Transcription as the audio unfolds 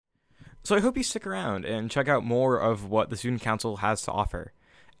So I hope you stick around and check out more of what the Student Council has to offer.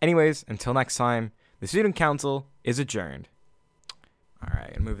 Anyways, until next time, the Student Council is adjourned. All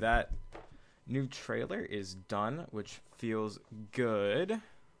right, and move that. New trailer is done, which feels good.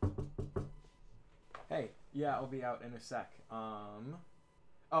 Hey, yeah, I'll be out in a sec. I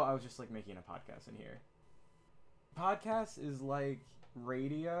was just like making a podcast in here. Podcast is like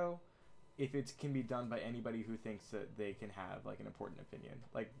radio if it can be done by anybody who thinks that they can have like an important opinion.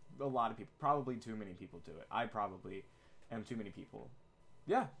 Like a lot of people, probably too many people do it. I probably am too many people.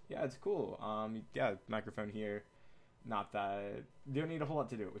 Yeah, it's cool. Yeah, microphone here. Not that you don't need a whole lot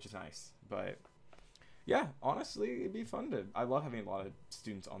to do it, which is nice. But yeah, honestly, it'd be fun to. I love having a lot of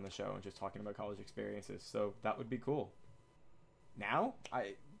students on the show and just talking about college experiences. So that would be cool. Now,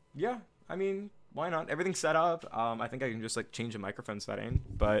 yeah, I mean, why not? Everything's set up. I think I can just like change the microphone setting,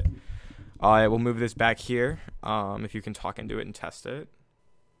 but I will move this back here. If you can talk into it and test it.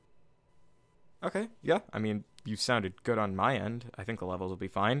 Okay, yeah. I mean, you sounded good on my end. I think the levels will be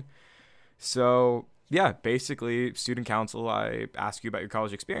fine. So yeah, basically, student council. I ask you about your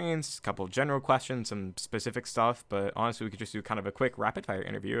college experience, a couple of general questions, some specific stuff. But honestly, we could just do kind of a quick rapid fire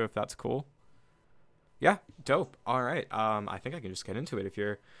interview if that's cool. Yeah, dope. All right. I think I can just get into it if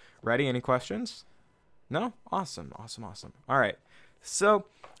you're ready. Any questions? No? Awesome. All right. So,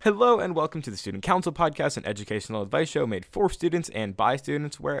 hello and welcome to the Student Council podcast, an educational advice show made for students and by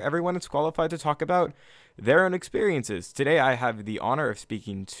students where everyone is qualified to talk about their own experiences. Today I have the honor of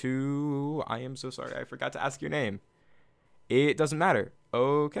speaking to... I am so sorry, I forgot to ask your name. It doesn't matter.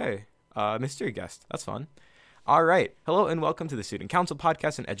 Okay. Mystery guest. That's fun. All right. Hello and welcome to the Student Council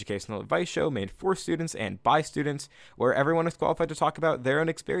podcast, an educational advice show made for students and by students where everyone is qualified to talk about their own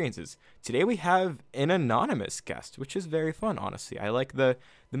experiences. Today we have an anonymous guest, which is very fun, honestly. I like the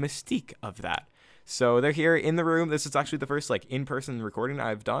mystique of that. So they're here in the room. This is actually the first like in-person recording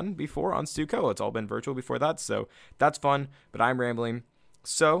I've done before on Stuco. It's all been virtual before that, so that's fun, but I'm rambling.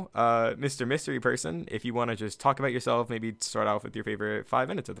 So, Mr. Mystery Person, if you want to just talk about yourself, maybe start off with your favorite 5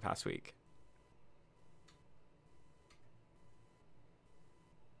 minutes of the past week.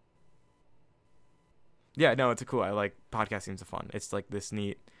 Yeah, no, it's a cool. I like podcasting's fun. It's like this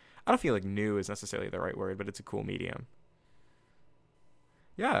neat. I don't feel like new is necessarily the right word, but it's a cool medium.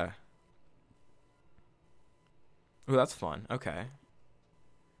 Yeah. Oh, that's fun. Okay.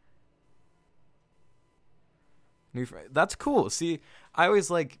 That's cool. See, I always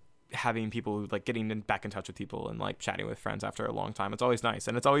like having people like back in touch with people and like chatting with friends after a long time. It's always nice,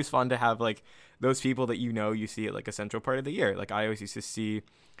 and it's always fun to have like those people that you see at like a central part of the year. Like I always used to see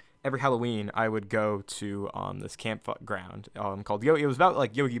every Halloween I would go to this campground called Yogi. It was about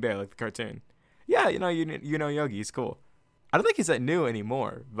like Yogi Bear, like the cartoon. Yeah, you know Yogi. He's cool. I don't think he's that new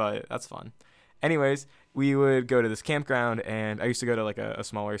anymore, but that's fun. Anyways, we would go to this campground, and I used to go to like a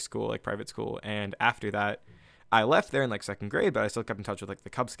smaller school, like private school. And after that, I left there in like second grade, but I still kept in touch with like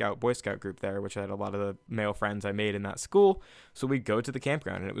the Cub Scout, Boy Scout group there, which I had a lot of the male friends I made in that school. So we'd go to the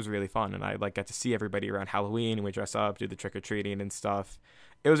campground, and it was really fun. And I like got to see everybody around Halloween, and we dress up, do the trick or treating and stuff.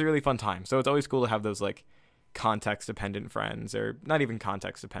 It was a really fun time. So it's always cool to have those like context dependent friends, or not even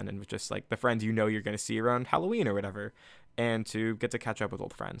context dependent, but just like the friends you're going to see around Halloween or whatever, and to get to catch up with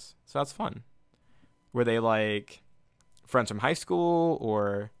old friends. So that's fun. Were they like friends from high school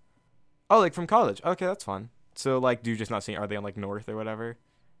or like from college? Okay, that's fun. So like, do you just not see? Are they on like North or whatever?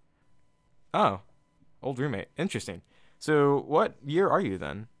 Oh, old roommate. Interesting. So what year are you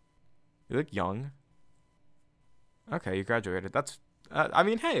then? You look young. Okay, you graduated. That's. I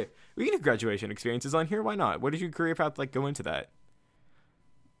mean, hey, we can do graduation experiences on here. Why not? What did your career path like go into that?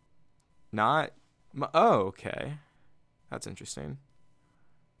 Not. Oh, okay. That's interesting.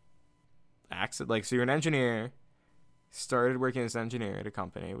 Like, so you're an engineer. Started working as an engineer at a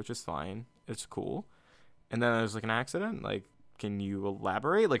company, which is fine. It's cool. And then there's like an accident. Like, can you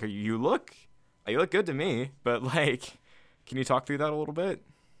elaborate? Like, you look good to me, but like, can you talk through that a little bit?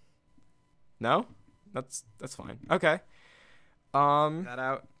 No, that's fine. Okay. That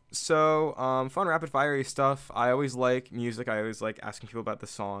out. So, fun rapid fire stuff. I always like music. I always like asking people about the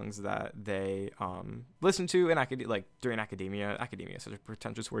songs that they listen to in like during academia. Academia is such a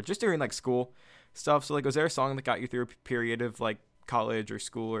pretentious word. Just during like school stuff. So like, was there a song that got you through a period of like college or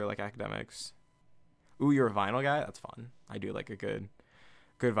school or like academics? Ooh, you're a vinyl guy. That's fun. I do like a good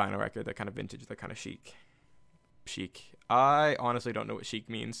vinyl record. That kind of vintage. That kind of chic. Chic. I honestly don't know what chic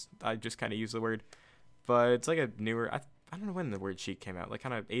means. I just kind of use the word, but it's like a newer. I don't know when the word chic came out, like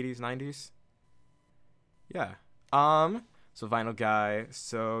kind of 80s, 90s. Yeah. So vinyl guy.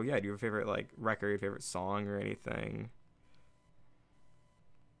 So yeah, do you have a favorite like record, favorite song or anything?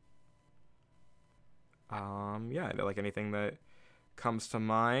 Yeah, like anything that comes to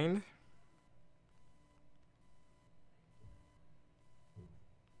mind.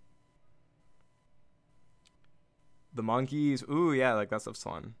 The Monkees. Ooh, yeah, like that stuff's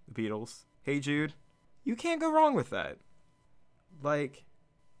fun. The Beatles. Hey Jude. You can't go wrong with that. Like,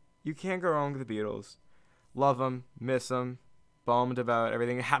 you can't go wrong with the Beatles. Love them, miss them, bummed about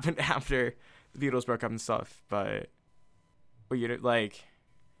everything that happened after the Beatles broke up and stuff. But you know, like,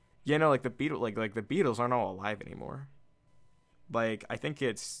 like the Beatles aren't all alive anymore. Like, I think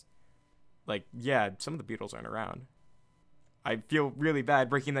it's like, yeah, some of the Beatles aren't around. I feel really bad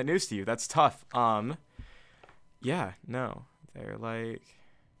breaking that news to you. That's tough. Yeah, no, they're like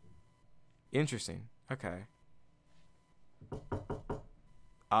interesting. Okay.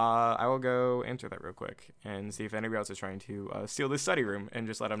 I will go enter that real quick and see if anybody else is trying to steal this study room, and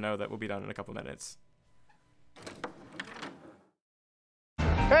just let them know that we'll be done in a couple minutes.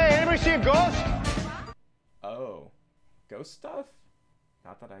 Hey, anybody see a ghost? Oh, ghost stuff?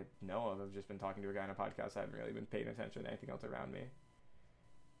 Not that I know of. I've just been talking to a guy on a podcast. I haven't really been paying attention to anything else around me.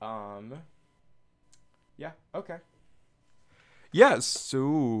 Yeah, okay. Yes,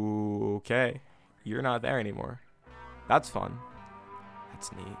 so, okay. You're not there anymore. That's fun.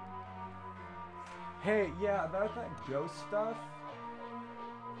 That's neat. Hey, yeah, about that ghost stuff.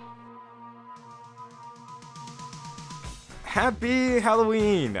 Happy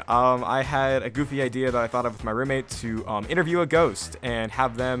Halloween! I had a goofy idea that I thought of with my roommate to interview a ghost and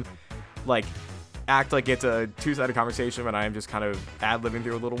have them, like, act like it's a two-sided conversation when I am just kind of ad-libbing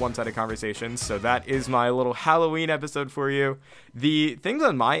through a little one-sided conversation. So that is my little Halloween episode for you. The things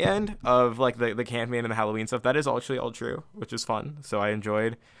on my end of, like, the campaign and the Halloween stuff, that is actually all true, which is fun. So I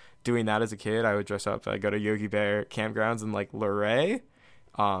enjoyed doing that as a kid. I would dress up, go to Yogi Bear campgrounds in, like, Luray.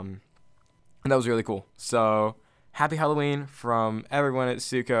 And that was really cool. So happy Halloween from everyone at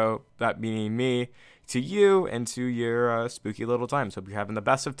Suko, that meaning me, to you and to your spooky little times. Hope you're having the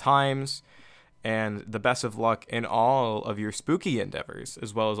best of times and the best of luck in all of your spooky endeavors,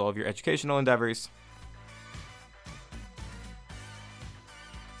 as well as all of your educational endeavors.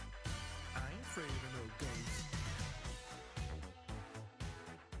 I ain't afraid of